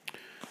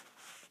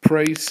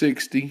Pray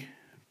 60,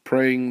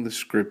 Praying the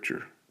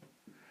Scripture.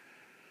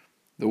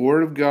 The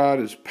Word of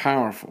God is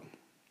powerful.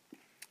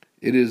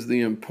 It is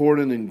the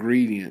important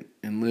ingredient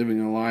in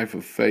living a life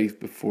of faith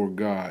before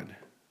God.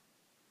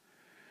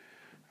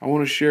 I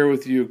want to share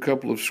with you a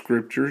couple of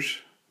scriptures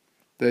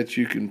that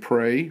you can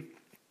pray,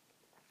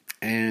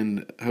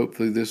 and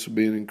hopefully this will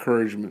be an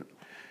encouragement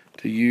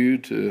to you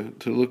to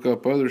look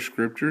up other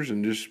scriptures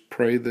and just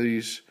pray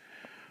these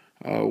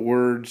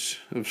words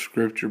of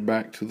scripture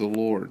back to the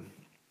Lord.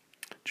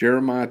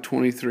 Jeremiah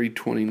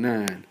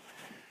 23:29.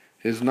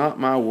 Is not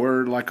my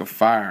word like a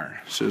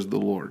fire, says the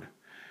Lord,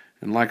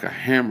 and like a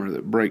hammer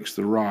that breaks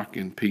the rock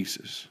in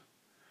pieces?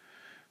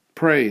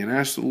 Pray and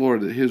ask the Lord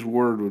that His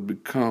word would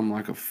become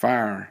like a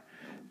fire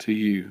to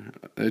you,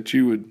 that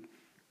you would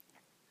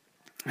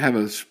have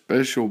a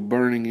special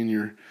burning in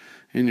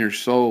your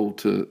soul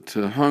to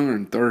hunger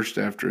and thirst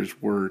after His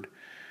word,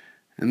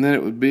 and that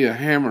it would be a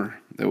hammer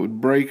that would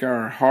break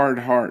our hard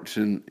hearts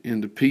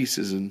into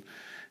pieces and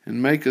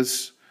make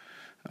us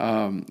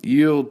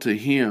yield to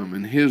Him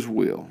and His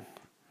will.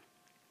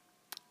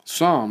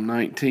 Psalm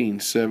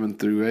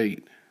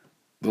 19:7-8.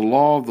 The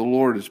law of the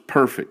Lord is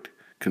perfect,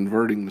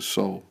 converting the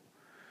soul.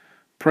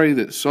 Pray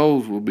that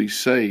souls will be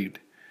saved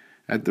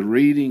at the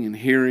reading and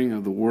hearing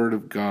of the Word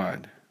of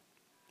God.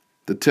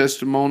 The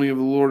testimony of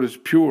the Lord is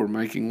pure,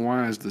 making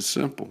wise the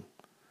simple.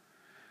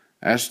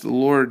 Ask the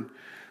Lord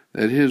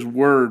that His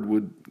Word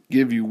would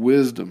give you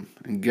wisdom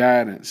and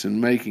guidance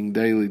in making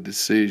daily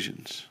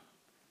decisions.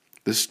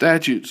 The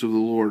statutes of the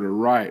Lord are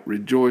right,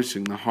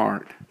 rejoicing the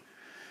heart.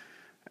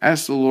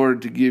 Ask the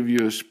Lord to give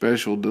you a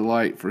special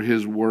delight for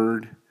His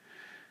Word,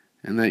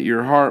 and that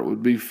your heart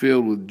would be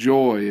filled with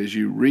joy as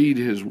you read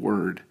His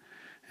Word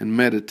and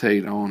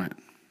meditate on it.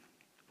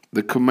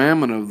 The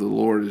commandment of the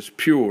Lord is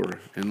pure,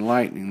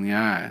 enlightening the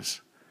eyes.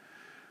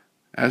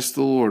 Ask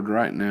the Lord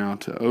right now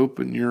to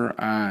open your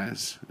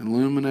eyes,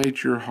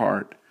 illuminate your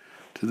heart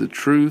to the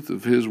truth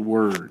of His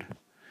Word,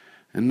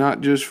 and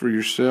not just for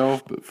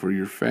yourself, but for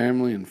your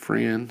family and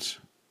friends.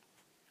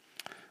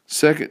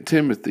 2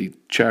 Timothy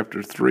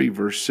chapter 3,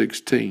 verse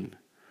 16.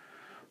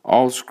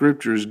 All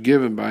Scripture is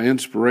given by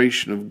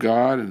inspiration of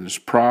God and is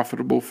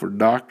profitable for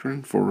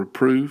doctrine, for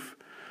reproof,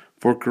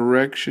 for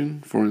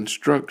correction, for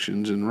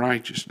instructions in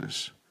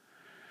righteousness.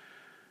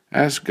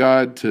 Ask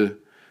God to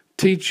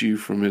teach you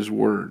from His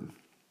Word,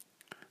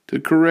 to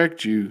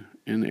correct you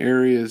in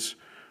areas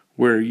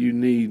where you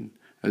need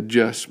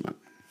adjustment,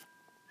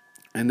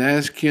 and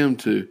ask Him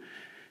to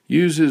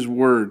use His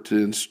Word to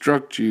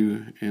instruct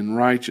you in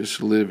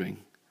righteous living,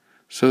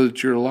 so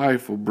that your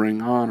life will bring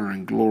honor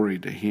and glory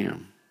to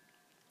Him.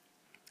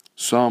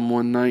 Psalm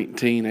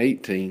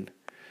 119:18.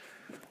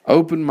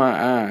 Open my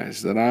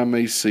eyes that I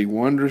may see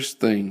wondrous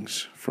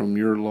things from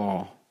your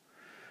law.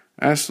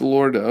 Ask the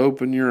Lord to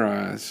open your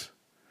eyes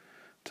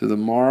to the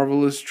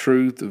marvelous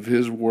truth of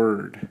His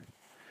Word,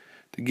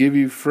 to give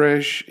you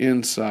fresh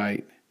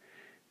insight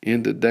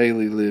into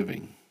daily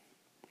living.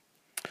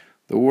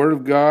 The Word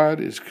of God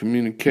is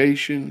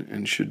communication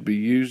and should be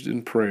used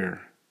in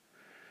prayer.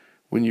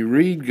 When you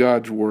read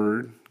God's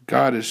Word,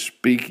 God is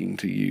speaking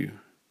to you.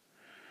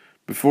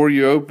 Before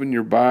you open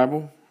your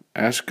Bible,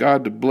 ask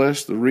God to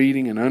bless the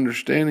reading and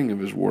understanding of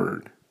His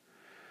Word.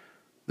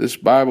 This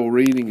Bible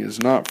reading is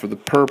not for the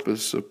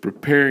purpose of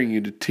preparing you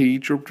to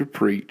teach or to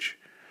preach,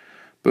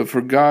 but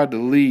for God to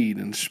lead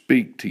and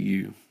speak to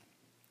you.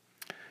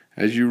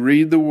 As you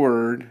read the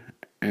Word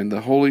and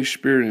the Holy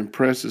Spirit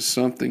impresses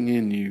something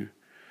in you,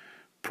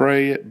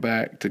 pray it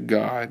back to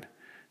God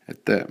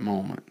at that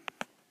moment.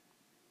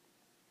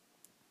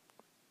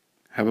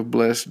 Have a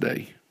blessed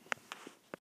day.